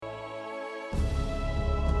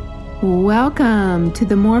Welcome to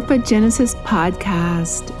the Morphogenesis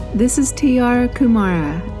podcast. This is Tiara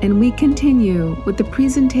Kumara, and we continue with the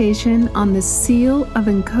presentation on the seal of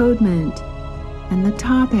encodement and the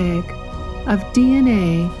topic of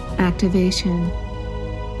DNA activation.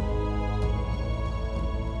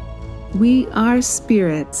 We are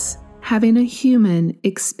spirits having a human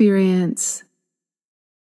experience.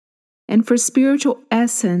 And for spiritual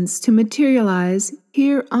essence to materialize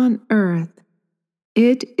here on Earth,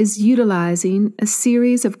 it is utilizing a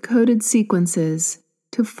series of coded sequences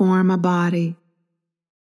to form a body.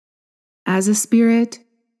 As a spirit,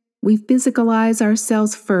 we physicalize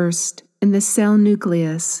ourselves first in the cell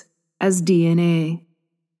nucleus as DNA.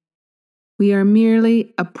 We are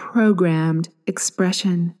merely a programmed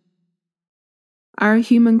expression. Our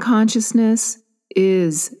human consciousness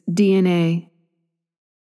is DNA.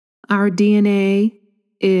 Our DNA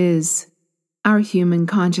is our human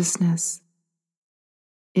consciousness.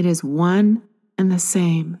 It is one and the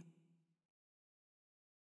same.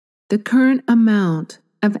 The current amount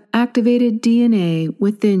of activated DNA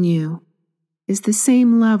within you is the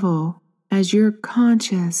same level as your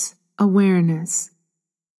conscious awareness.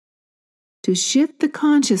 To shift the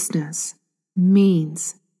consciousness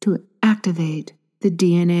means to activate the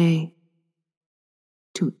DNA.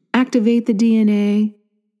 To activate the DNA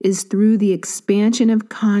is through the expansion of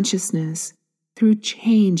consciousness through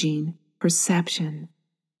changing perception.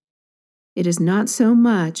 It is not so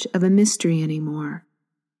much of a mystery anymore.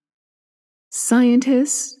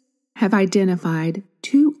 Scientists have identified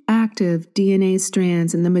 2 active DNA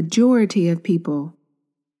strands in the majority of people,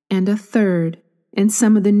 and a third in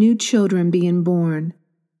some of the new children being born,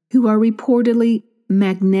 who are reportedly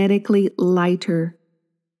magnetically lighter.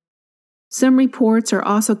 Some reports are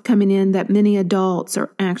also coming in that many adults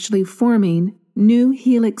are actually forming new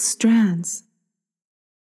helix strands.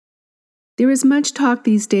 There is much talk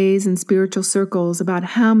these days in spiritual circles about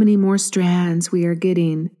how many more strands we are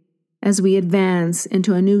getting as we advance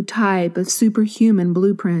into a new type of superhuman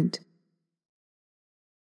blueprint.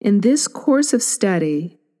 In this course of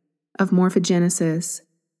study of morphogenesis,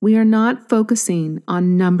 we are not focusing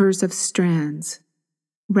on numbers of strands,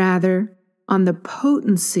 rather on the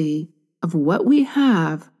potency of what we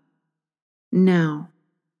have now,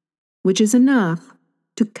 which is enough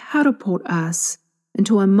to catapult us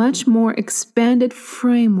into a much more expanded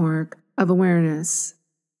framework of awareness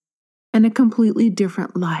and a completely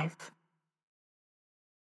different life.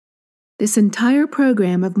 This entire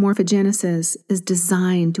program of morphogenesis is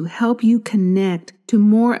designed to help you connect to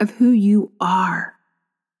more of who you are,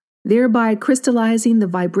 thereby crystallizing the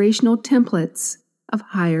vibrational templates of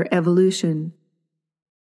higher evolution.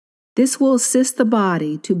 This will assist the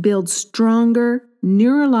body to build stronger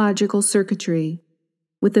neurological circuitry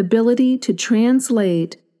with ability to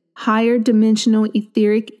translate higher dimensional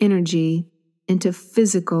etheric energy into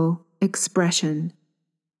physical expression.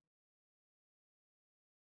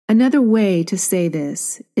 Another way to say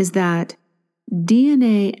this is that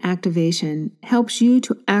DNA activation helps you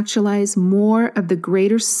to actualize more of the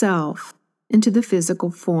greater self into the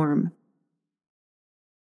physical form.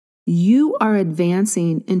 You are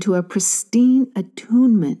advancing into a pristine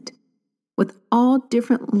attunement with all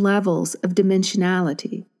different levels of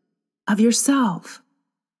dimensionality of yourself.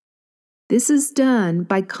 This is done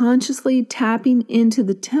by consciously tapping into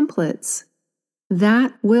the templates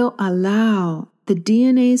that will allow the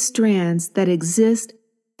DNA strands that exist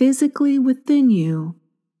physically within you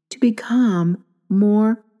to become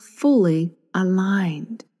more fully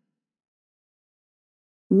aligned.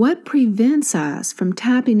 What prevents us from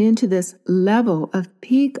tapping into this level of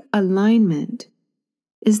peak alignment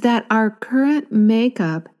is that our current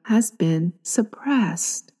makeup has been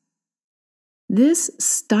suppressed. This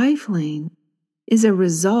stifling is a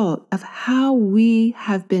result of how we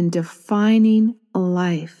have been defining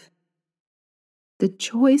life, the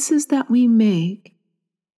choices that we make,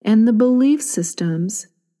 and the belief systems,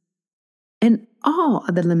 and all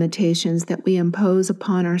of the limitations that we impose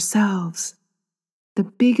upon ourselves, the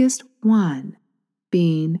biggest one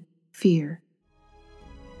being fear.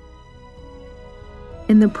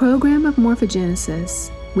 In the program of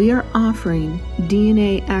morphogenesis, we are offering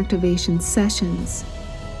DNA activation sessions.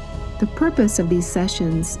 The purpose of these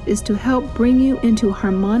sessions is to help bring you into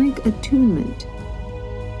harmonic attunement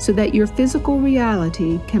so that your physical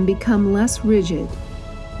reality can become less rigid,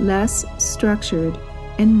 less structured,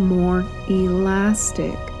 and more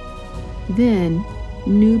elastic. Then,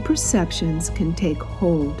 new perceptions can take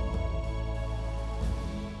hold.